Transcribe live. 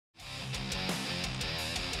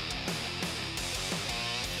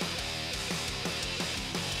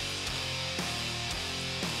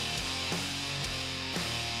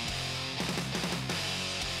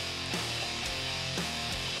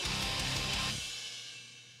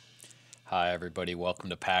Hi, everybody. Welcome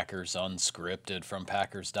to Packers Unscripted from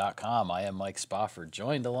Packers.com. I am Mike Spofford,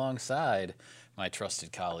 joined alongside my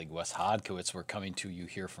trusted colleague, Wes Hodkiewicz. We're coming to you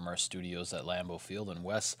here from our studios at Lambeau Field. And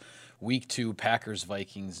Wes, Week 2,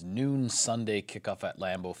 Packers-Vikings, noon Sunday kickoff at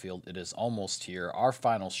Lambeau Field. It is almost here. Our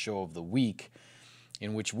final show of the week,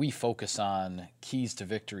 in which we focus on keys to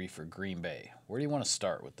victory for Green Bay. Where do you want to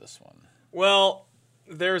start with this one? Well,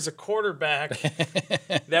 there's a quarterback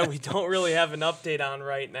that we don't really have an update on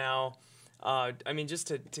right now. Just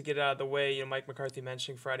to get it out of the way, Mike McCarthy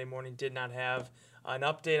mentioning Friday morning did not have an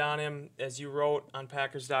update on him. As you wrote on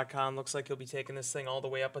Packers.com, looks like he'll be taking this thing all the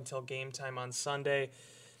way up until game time on Sunday.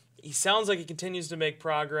 He sounds like he continues to make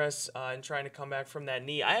progress in trying to come back from that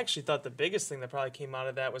knee. I actually thought the biggest thing that probably came out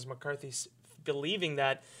of that was McCarthy believing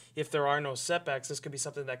that if there are no setbacks, this could be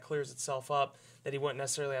something that clears itself up, that he wouldn't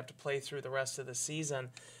necessarily have to play through the rest of the season.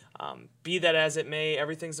 Be that as it may,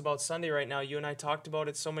 everything's about Sunday right now. You and I talked about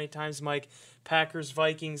it so many times, Mike. Packers,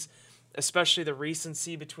 Vikings, especially the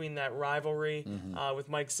recency between that rivalry with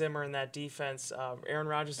Mike Zimmer and that defense. Aaron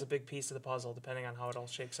Rodgers is a big piece of the puzzle, depending on how it all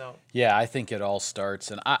shakes out. Yeah, I think it all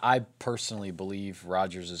starts, and I personally believe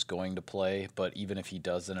Rodgers is going to play, but even if he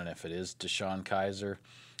doesn't, and if it is DeShone Kizer,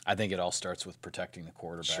 I think it all starts with protecting the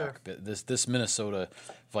quarterback. Sure. This Minnesota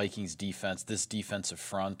Vikings defense, this defensive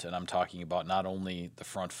front, and I'm talking about not only the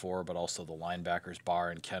front four, but also the linebackers, Barr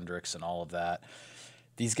and Kendricks and all of that.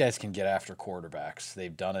 These guys can get after quarterbacks.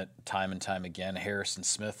 They've done it time and time again. Harrison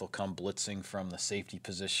Smith will come blitzing from the safety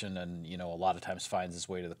position and, a lot of times finds his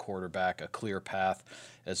way to the quarterback, a clear path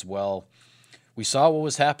as well. We saw what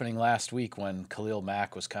was happening last week when Khalil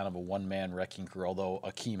Mack was kind of a one-man wrecking crew, although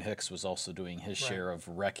Akeem Hicks was also doing his share of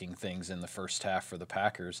wrecking things in the first half for the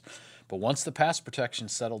Packers. But once the pass protection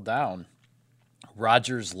settled down,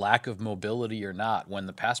 Rodgers' lack of mobility or not, when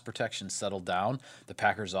the pass protection settled down, the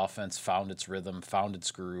Packers offense found its rhythm, found its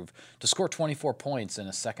groove. To score 24 points in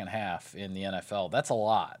a second half in the NFL, that's a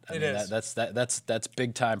lot. It is. That's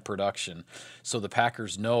big-time production. So the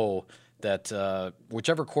Packers know that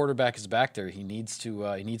whichever quarterback is back there, he needs to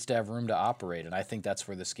have room to operate, and I think that's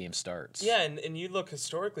where this game starts. Yeah, and you look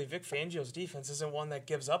historically, Vic Fangio's defense isn't one that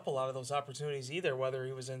gives up a lot of those opportunities either, whether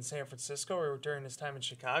he was in San Francisco or during his time in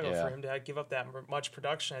Chicago. Yeah. For him to give up that much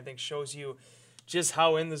production, I think, shows you just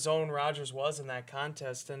how in the zone Rodgers was in that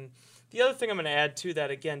contest. And the other thing I'm going to add to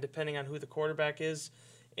that, again, depending on who the quarterback is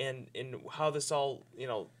and how this all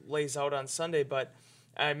lays out on Sunday, but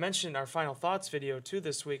I mentioned our final thoughts video too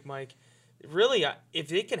this week, Mike. Really, if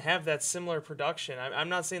they can have that similar production, I'm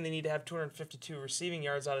not saying they need to have 252 receiving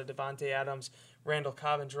yards out of Devontae Adams, Randall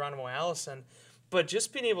Cobb, and Geronimo Allison, but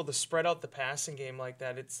just being able to spread out the passing game like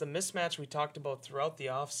that, it's the mismatch we talked about throughout the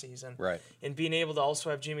offseason. Right. And being able to also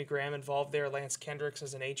have Jimmy Graham involved there, Lance Kendricks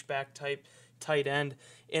as an H-back type tight end,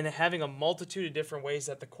 and having a multitude of different ways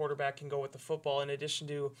that the quarterback can go with the football, in addition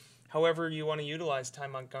to however you want to utilize Ty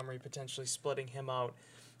Montgomery, potentially splitting him out.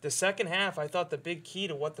 The second half, I thought the big key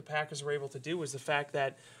to what the Packers were able to do was the fact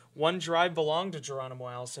that one drive belonged to Geronimo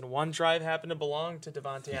Allison, one drive happened to belong to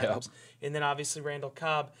Devontae Adams, and then obviously Randall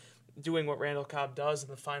Cobb doing what Randall Cobb does in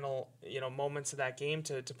the final moments of that game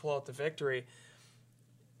to pull out the victory.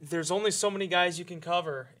 There's only so many guys you can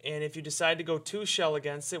cover, and if you decide to go two shell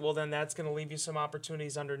against it, well, then that's going to leave you some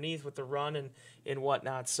opportunities underneath with the run and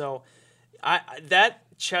whatnot. So that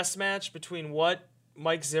chess match between what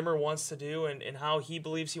Mike Zimmer wants to do and how he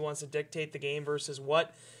believes he wants to dictate the game versus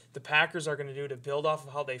what the Packers are going to do to build off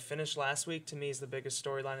of how they finished last week, to me, is the biggest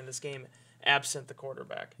storyline in this game, absent the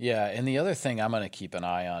quarterback. Yeah, and the other thing I'm going to keep an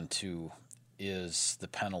eye on, too, is the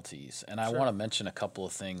penalties. And I want to mention a couple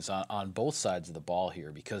of things on both sides of the ball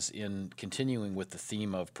here, because in continuing with the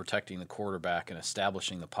theme of protecting the quarterback and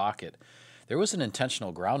establishing the pocket, there was an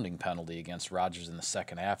intentional grounding penalty against Rodgers in the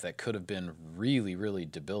second half that could have been really, really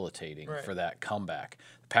debilitating for that comeback.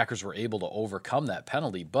 The Packers were able to overcome that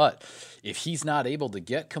penalty, but if he's not able to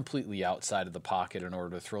get completely outside of the pocket in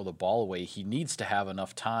order to throw the ball away, he needs to have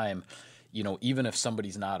enough time, even if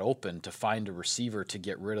somebody's not open, to find a receiver to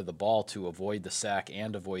get rid of the ball to avoid the sack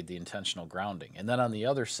and avoid the intentional grounding. And then on the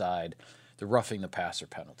other side, the roughing the passer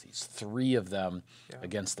penalties, 3 of them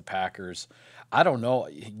against the Packers. I don't know.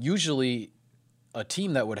 Usually a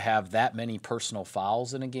team that would have that many personal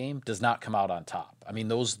fouls in a game does not come out on top. I mean,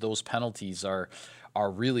 those penalties are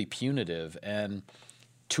really punitive, and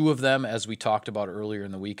 2 of them, as we talked about earlier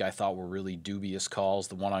in the week, I thought were really dubious calls.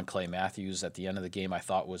 The one on Clay Matthews at the end of the game I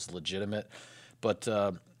thought was legitimate, but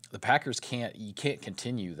the Packers can't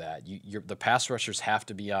continue that. The pass rushers have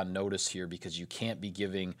to be on notice here because you can't be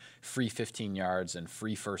giving free 15 yards and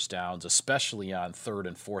free first downs, especially on third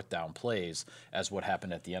and fourth down plays, as what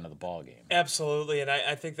happened at the end of the ball game. Absolutely, and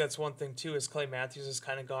I think that's one thing too. Is Clay Matthews has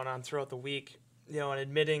kind of gone on throughout the week, and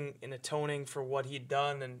admitting and atoning for what he'd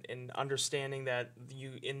done, and understanding that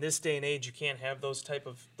you in this day and age you can't have those type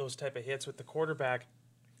of hits with the quarterback.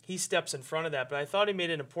 He steps in front of that, but I thought he made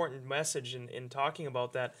an important message in talking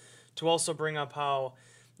about that, to also bring up how,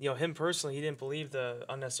 him personally, he didn't believe the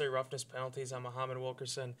unnecessary roughness penalties on Muhammad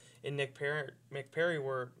Wilkerson and Nick Perry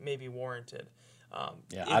were maybe warranted.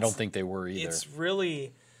 I don't think they were either.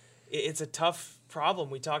 It's a tough problem.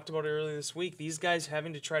 We talked about it earlier this week. These guys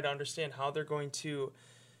having to try to understand how they're going to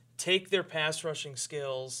take their pass rushing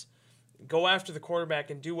skills, go after the quarterback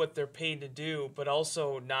and do what they're paid to do, but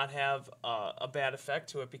also not have a bad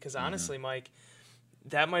effect to it. Because honestly, Mike,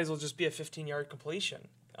 that might as well just be a 15-yard completion.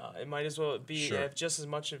 It might as well be have just as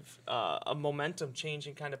much of a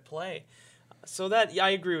momentum-changing kind of play. So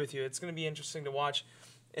I agree with you. It's going to be interesting to watch.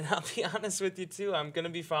 And I'll be honest with you, too. I'm going to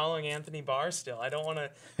be following Anthony Barr still. I don't want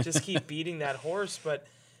to just keep beating that horse, but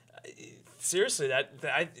seriously,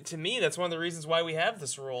 to me, that's one of the reasons why we have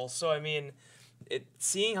this rule. So, I mean,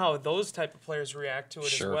 seeing how those type of players react to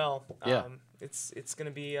it as well, it's going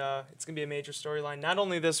to be a major storyline, not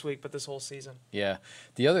only this week but this whole season. Yeah.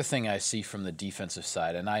 The other thing I see from the defensive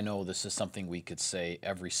side, and I know this is something we could say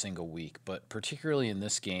every single week, but particularly in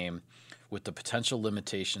this game, with the potential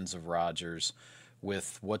limitations of Rodgers,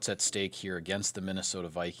 with what's at stake here against the Minnesota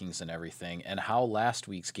Vikings and everything, and how last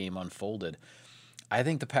week's game unfolded, I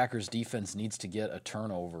think the Packers defense needs to get a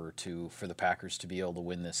turnover or two for the Packers to be able to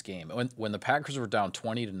win this game. When the Packers were down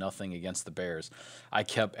 20-0 against the Bears, I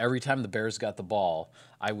kept, every time the Bears got the ball,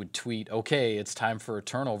 I would tweet, okay, it's time for a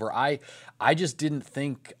turnover. I just didn't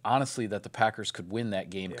think, honestly, that the Packers could win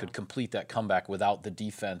that game, could complete that comeback without the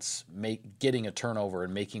defense getting a turnover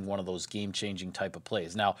and making one of those game-changing type of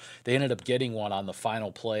plays. Now, they ended up getting one on the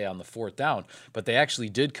final play on the fourth down, but they actually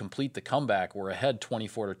did complete the comeback. We're ahead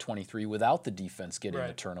 24-23 without the defense getting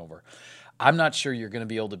a turnover. I'm not sure you're going to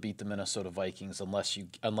be able to beat the Minnesota Vikings unless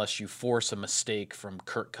you force a mistake from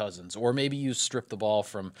Kirk Cousins, or maybe you strip the ball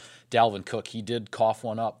from Dalvin Cook. He did cough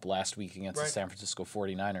one up last week against the San Francisco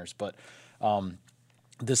 49ers, but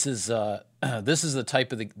this is the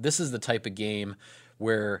type of game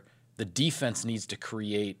where the defense needs to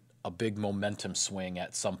create a big momentum swing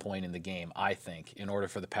at some point in the game, I think, in order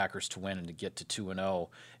for the Packers to win and to get to 2-0.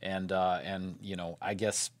 And I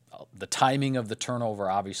guess the timing of the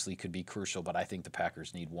turnover obviously could be crucial, but I think the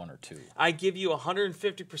Packers need one or two. I give you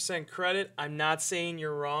 150% credit. I'm not saying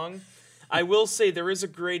you're wrong. I will say there is a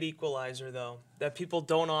great equalizer, though, that people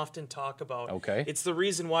don't often talk about. Okay. It's the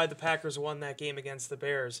reason why the Packers won that game against the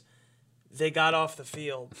Bears. They got off the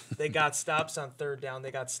field. They got stops on third down.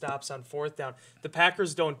 They got stops on fourth down. The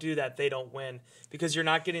Packers don't do that. They don't win because you're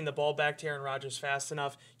not getting the ball back to Aaron Rodgers fast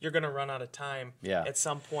enough. You're going to run out of time at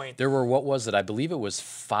some point. There were, what was it? I believe it was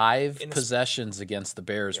 5 possessions against the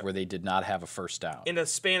Bears where they did not have a first down. In a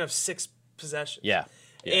span of 6 possessions. Yeah.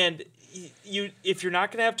 And if you're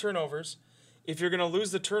not going to have turnovers, if you're going to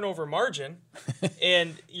lose the turnover margin,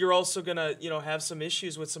 and you're also going to have some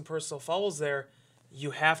issues with some personal fouls there,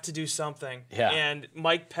 you have to do something. Yeah. And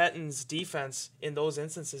Mike Pettine's defense in those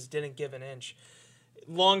instances didn't give an inch.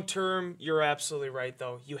 Long term, you're absolutely right,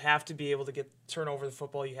 though. You have to be able to turn over the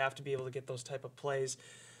football. You have to be able to get those type of plays.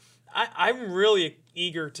 I'm really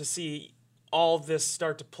eager to see all this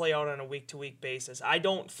start to play out on a week-to-week basis. I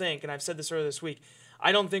don't think, and I've said this earlier this week,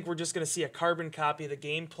 I don't think we're just going to see a carbon copy of the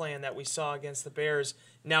game plan that we saw against the Bears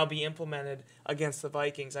now be implemented against the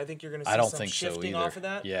Vikings. I think you're going to see some shifting off of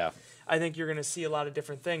that. Yeah. I think you're going to see a lot of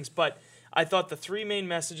different things. But I thought the 3 main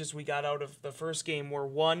messages we got out of the first game were,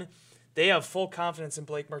 1, they have full confidence in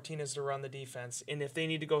Blake Martinez to run the defense. And if they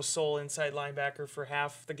need to go sole inside linebacker for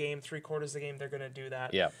half the game, 3/4 of the game, they're going to do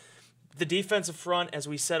that. Yeah. The defensive front, as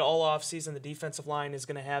we said all offseason, the defensive line is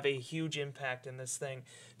going to have a huge impact in this thing.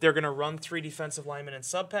 They're going to run 3 defensive linemen in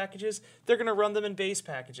sub packages. They're going to run them in base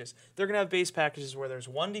packages. They're going to have base packages where there's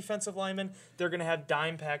 1 defensive lineman. They're going to have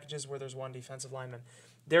dime packages where there's 1 defensive lineman.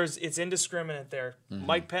 It's indiscriminate there. Mm-hmm.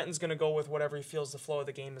 Mike Pettine's going to go with whatever he feels the flow of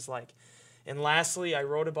the game is like. And lastly, I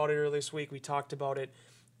wrote about it earlier this week. We talked about it.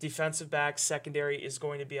 Defensive back secondary is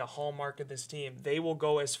going to be a hallmark of this team. They will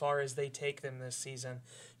go as far as they take them this season.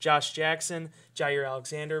 Josh Jackson, Jair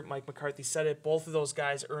Alexander, Mike McCarthy said it. Both of those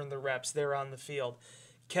guys earned the reps. They're on the field.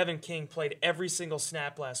 Kevin King played every single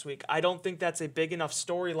snap last week. I don't think that's a big enough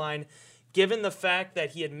storyline given the fact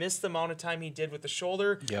that he had missed the amount of time he did with the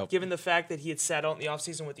shoulder, Yep. given the fact that he had sat out in the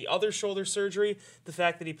offseason with the other shoulder surgery, the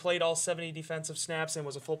fact that he played all 70 defensive snaps and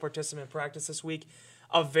was a full participant in practice this week,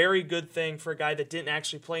 a very good thing for a guy that didn't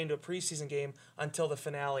actually play into a preseason game until the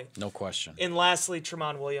finale. No question. And lastly,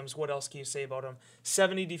 Tramon Williams, what else can you say about him?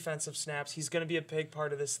 70 defensive snaps. He's going to be a big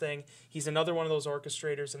part of this thing. He's another one of those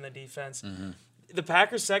orchestrators in the defense. The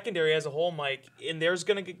Packers secondary as a whole, Mike, and there's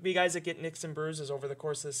going to be guys that get nicks and bruises over the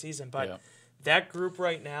course of the season, but that group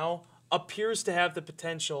right now appears to have the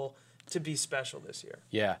potential to be special this year.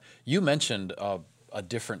 Yeah. You mentioned a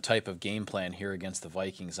different type of game plan here against the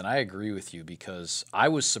Vikings, and I agree with you because I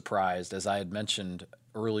was surprised, as I had mentioned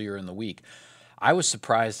earlier in the week, I was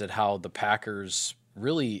surprised at how the Packers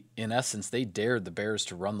really, in essence, they dared the Bears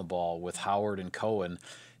to run the ball with Howard and Cohen.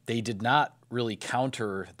 They did not really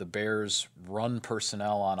counter the Bears' run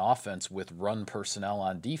personnel on offense with run personnel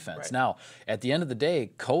on defense. Right. Now, at the end of the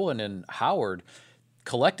day, Cohen and Howard,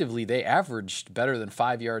 collectively, they averaged better than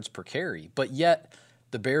 5 yards per carry, but yet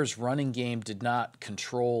the Bears' running game did not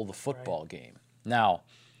control the football game. Now,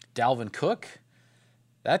 Dalvin Cook,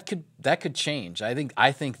 that could change.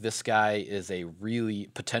 I think this guy is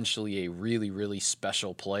potentially a really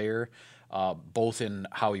special player, both in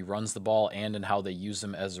how he runs the ball and in how they use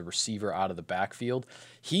him as a receiver out of the backfield.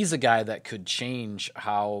 He's a guy that could change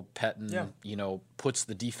how Pettine, puts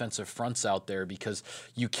the defensive fronts out there, because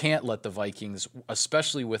you can't let the Vikings,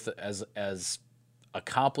 especially with as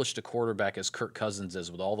accomplished a quarterback as Kirk Cousins is,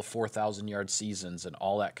 with all the 4,000-yard seasons and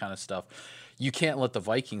all that kind of stuff, you can't let the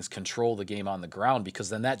Vikings control the game on the ground, because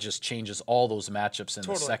then that just changes all those matchups in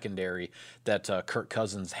the secondary that Kirk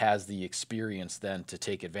Cousins has the experience then to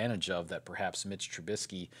take advantage of that perhaps Mitch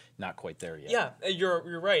Trubisky not quite there yet. Yeah,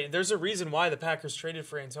 you're right. There's a reason why the Packers traded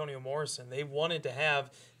for Antonio Morrison. They wanted to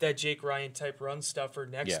have that Jake Ryan type run stuffer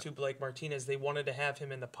next to Blake Martinez. They wanted to have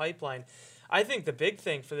him in the pipeline. I think the big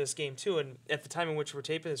thing for this game, too, and at the time in which we're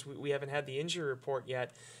taping this, we haven't had the injury report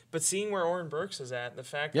yet, but seeing where Oren Burks is at, and the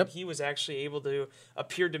fact that he was actually able to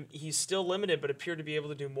he's still limited, but appeared to be able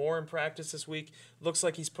to do more in practice this week. Looks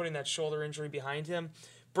like he's putting that shoulder injury behind him.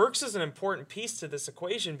 Burks is an important piece to this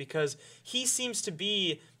equation, because he seems to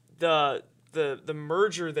be the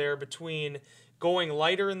merger there between going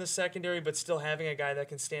lighter in the secondary, but still having a guy that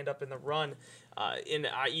can stand up in the run.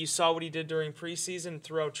 You saw what he did during preseason,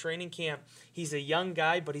 throughout training camp. He's a young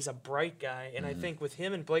guy, but he's a bright guy. And I think with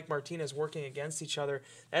him and Blake Martinez working against each other,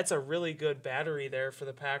 that's a really good battery there for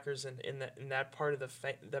the Packers in that part of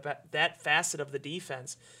that facet of the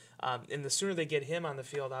defense. And the sooner they get him on the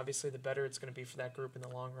field, obviously, the better it's going to be for that group in the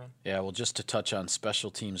long run. Yeah, well, just to touch on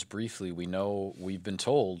special teams briefly, we've been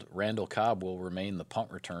told Randall Cobb will remain the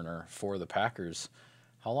punt returner for the Packers.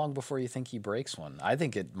 How long before you think he breaks one? I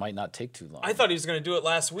think it might not take too long. I thought he was going to do it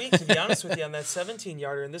last week, to be honest with you, on that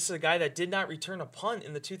 17-yarder. And this is a guy that did not return a punt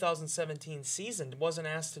in the 2017 season. Wasn't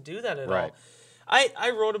asked to do that at all.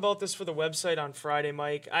 I wrote about this for the website on Friday,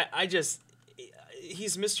 Mike.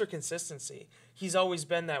 He's Mr. Consistency. He's always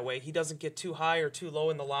been that way. He doesn't get too high or too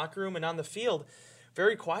low in the locker room and on the field.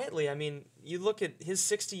 Very quietly, I mean, you look at his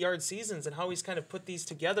 60-yard seasons and how he's kind of put these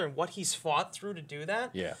together and what he's fought through to do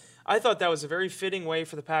that. Yeah. I thought that was a very fitting way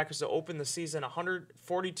for the Packers to open the season,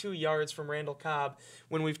 142 yards from Randall Cobb,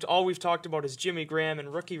 when all we've talked about is Jimmy Graham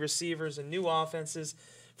and rookie receivers and new offenses.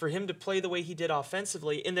 For him to play the way he did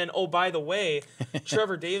offensively, and then, oh, by the way,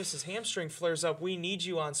 Trevor Davis's hamstring flares up. We need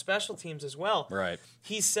you on special teams as well. Right.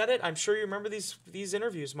 He said it. I'm sure you remember these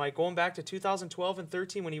interviews, Mike, going back to 2012 and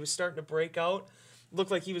 13 when he was starting to break out. Looked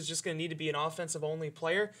like he was just going to need to be an offensive-only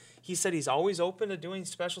player. He said he's always open to doing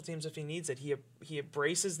special teams if he needs it. He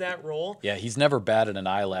embraces that role. Yeah, he's never batted an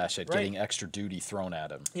eyelash at getting extra duty thrown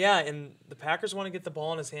at him. Yeah, and the Packers want to get the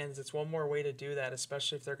ball in his hands. It's one more way to do that,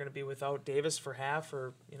 especially if they're going to be without Davis for half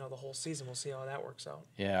or the whole season. We'll see how that works out.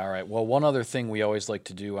 Yeah, all right. Well, one other thing we always like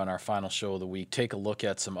to do on our final show of the week, take a look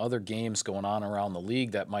at some other games going on around the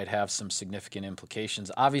league that might have some significant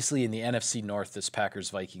implications. Obviously, in the NFC North, this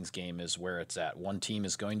Packers-Vikings game is where it's at. One team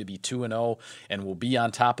is going to be 2-0 and will be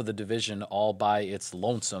on top of the division all by its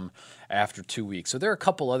lonesome after 2 weeks. So there are a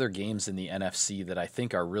couple other games in the NFC that I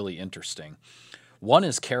think are really interesting. One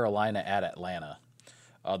is Carolina at Atlanta,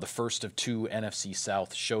 the first of two NFC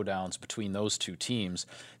South showdowns between those two teams.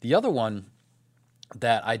 The other one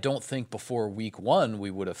that I don't think before week one we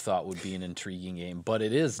would have thought would be an intriguing game, but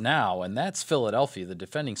it is now, and that's Philadelphia, the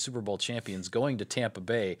defending Super Bowl champions, going to Tampa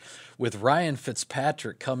Bay with Ryan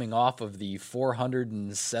Fitzpatrick coming off of the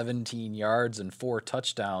 417 yards and 4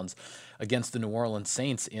 touchdowns against the New Orleans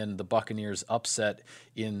Saints in the Buccaneers' upset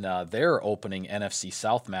in their opening NFC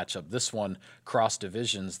South matchup. This one cross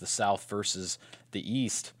divisions, the South versus the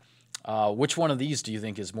East. Which one of these do you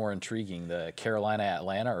think is more intriguing, the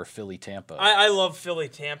Carolina-Atlanta or Philly-Tampa? I love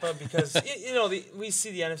Philly-Tampa because we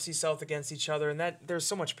see the NFC South against each other, and that there's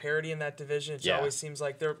so much parity in that division. It always seems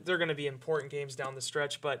like they're going to be important games down the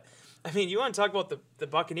stretch. But I mean, you want to talk about the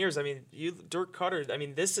Buccaneers? I mean, Dirk Cutter. I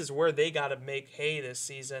mean, this is where they got to make hay this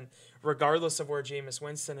season, regardless of where Jameis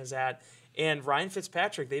Winston is at. And Ryan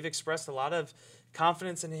Fitzpatrick, they've expressed a lot of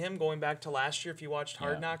confidence in him going back to last year. If you watched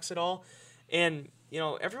Hard Knocks at all, and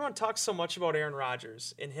everyone talks so much about Aaron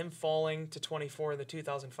Rodgers and him falling to 24 in the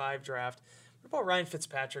 2005 draft. What about Ryan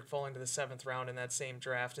Fitzpatrick falling to the 7th round in that same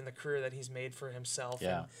draft and the career that he's made for himself?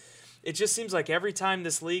 Yeah. And it just seems like every time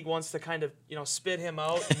this league wants to kind of, spit him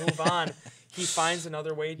out and move on, he finds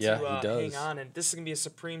another way to hang on. And this is going to be a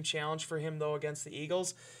supreme challenge for him, though, against the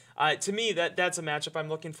Eagles. To me, that's a matchup I'm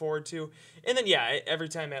looking forward to. And then, every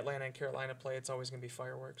time Atlanta and Carolina play, it's always going to be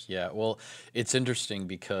fireworks. Yeah, well, it's interesting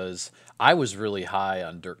because I was really high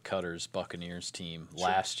on Dirk Cutter's Buccaneers team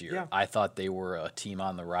last year. Yeah. I thought they were a team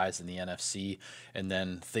on the rise in the NFC, and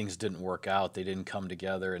then things didn't work out. They didn't come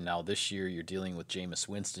together, and now this year you're dealing with Jameis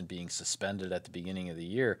Winston being suspended at the beginning of the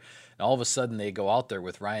year. And all of a sudden they go out there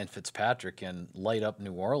with Ryan Fitzpatrick and light up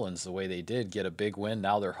New Orleans the way they did, get a big win.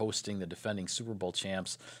 Now they're hosting the defending Super Bowl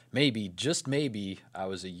champs. Maybe, just maybe, I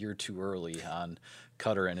was a year too early on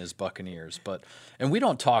Cutter and his Buccaneers. And we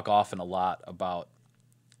don't talk often a lot about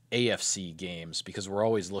AFC games because we're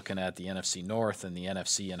always looking at the NFC North and the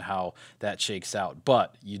NFC and how that shakes out.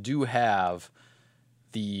 But you do have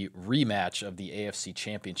the rematch of the AFC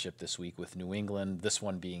Championship this week with New England, this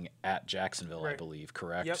one being at Jacksonville, Right. I believe,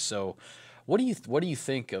 correct? Yep. So what do you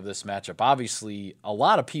think of this matchup? Obviously, a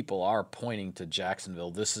lot of people are pointing to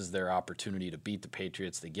Jacksonville. This is their opportunity to beat the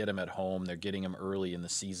Patriots. They get them at home. They're getting them early in the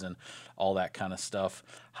season, all that kind of stuff.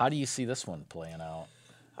 How do you see this one playing out?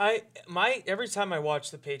 Every time I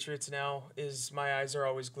watch the Patriots now, my eyes are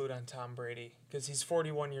always glued on Tom Brady because he's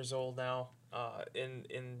 41 years old now.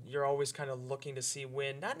 And you're always kind of looking to see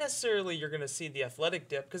when, not necessarily you're going to see the athletic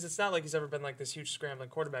dip because it's not like he's ever been like this huge scrambling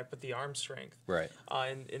quarterback, but the arm strength. Right.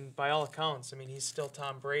 And by all accounts, I mean, he's still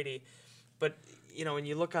Tom Brady. But, when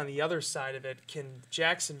you look on the other side of it, can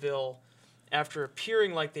Jacksonville, after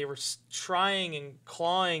appearing like they were trying and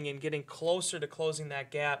clawing and getting closer to closing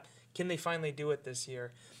that gap, can they finally do it this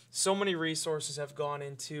year? So many resources have gone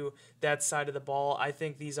into that side of the ball. I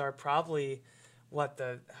think these are probably I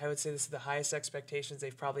would say this is the highest expectations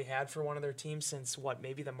they've probably had for one of their teams since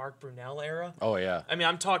maybe the Mark Brunell era. Oh, yeah. I mean,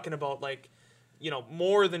 I'm talking about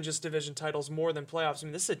more than just division titles, more than playoffs. I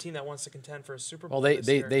mean, this is a team that wants to contend for a Super Bowl. Well, this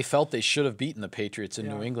year. they felt they should have beaten the Patriots in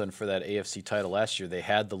New England for that AFC title last year. They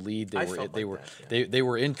had the lead. They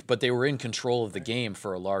were in control of the game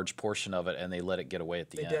for a large portion of it, and they let it get away at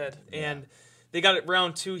the end. They did, and they got it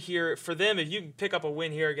round 2 here. For them, if you can pick up a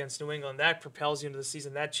win here against New England, that propels you into the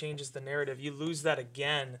season. That changes the narrative. You lose that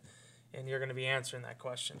again, and you're going to be answering that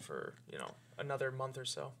question for another month or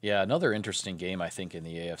so. Yeah, another interesting game, I think, in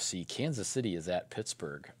the AFC. Kansas City is at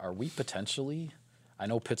Pittsburgh. Are we potentially – I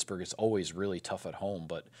know Pittsburgh is always really tough at home,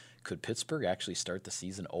 but could Pittsburgh actually start the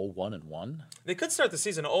season 0-1-1? They could start the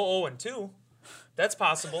season 0-2. That's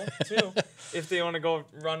possible, too, if they want to go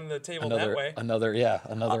run the table that way.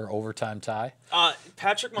 Another overtime tie.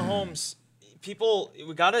 Patrick Mahomes,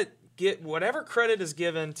 we got to get whatever credit is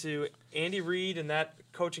given to Andy Reid and that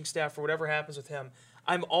coaching staff for whatever happens with him.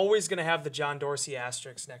 I'm always going to have the John Dorsey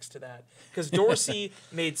asterisk next to that because Dorsey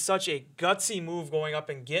made such a gutsy move going up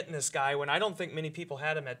and getting this guy when I don't think many people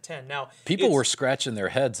had him at 10. Now people were scratching their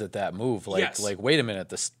heads at that move, like wait a minute,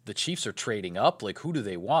 the Chiefs are trading up, like who do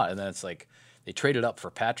they want? And then it's like they traded up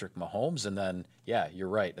for Patrick Mahomes, and then you're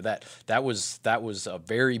right. That was a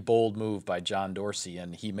very bold move by John Dorsey,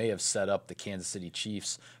 and he may have set up the Kansas City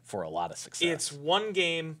Chiefs for a lot of success. It's one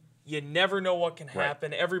game. You never know what can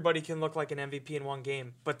happen. Right. Everybody can look like an MVP in one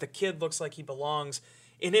game, but the kid looks like he belongs.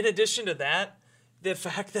 And in addition to that, the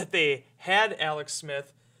fact that they had Alex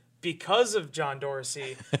Smith because of John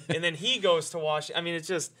Dorsey, and then he goes to Washington. I mean, it's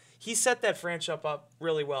just he set that franchise up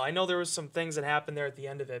really well. I know there was some things that happened there at the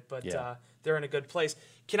end of it, but they're in a good place.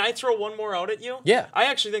 Can I throw one more out at you? Yeah. I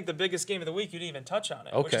actually think the biggest game of the week, you didn't even touch on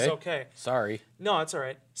it, which is okay. Sorry. No, it's all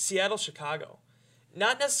right. Seattle-Chicago.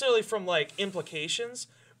 Not necessarily from, implications,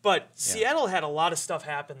 but Seattle had a lot of stuff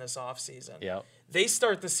happen this offseason. Yeah. They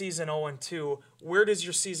start the season 0-2. Where does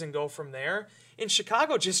your season go from there? And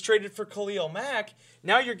Chicago just traded for Khalil Mack.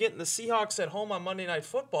 Now you're getting the Seahawks at home on Monday Night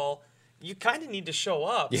Football. You kind of need to show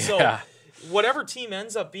up. Yeah. So whatever team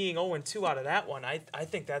ends up being 0-2 out of that one, I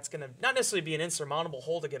think that's going to not necessarily be an insurmountable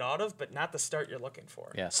hole to get out of, but not the start you're looking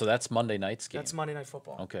for. Yeah, so that's Monday night's game. That's Monday Night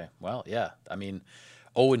Football. Okay, well, yeah. I mean,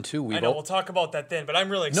 0-2. I know we'll talk about that then, but I'm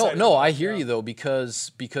really No, excited. no, I hear you though,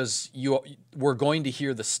 because we're going to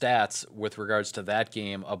hear the stats with regards to that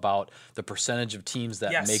game about the percentage of teams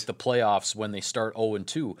that Yes. make the playoffs when they start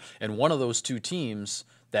 0-2, and one of those two teams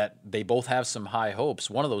that they both have some high hopes.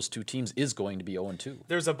 One of those two teams is going to be 0-2.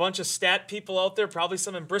 There's a bunch of stat people out there, probably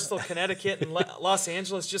some in Bristol, Connecticut, and Los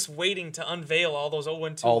Angeles, just waiting to unveil all those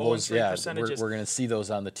 0-2, All those, 0-3 yeah, percentages. we're going to see those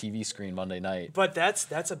on the TV screen Monday night. But that's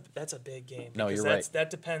a big game. No, because you're right. That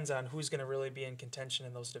depends on who's going to really be in contention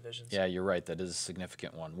in those divisions. Yeah, you're right. That is a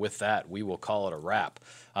significant one. With that, we will call it a wrap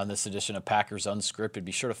on this edition of Packers Unscripted.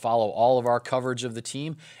 Be sure to follow all of our coverage of the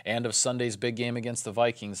team and of Sunday's big game against the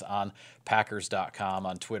Vikings on Packers.com.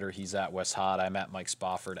 On Twitter, he's at Wes Hod. I'm at Mike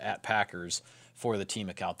Spofford at Packers for the team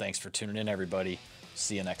account. Thanks for tuning in, everybody.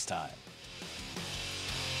 See you next time.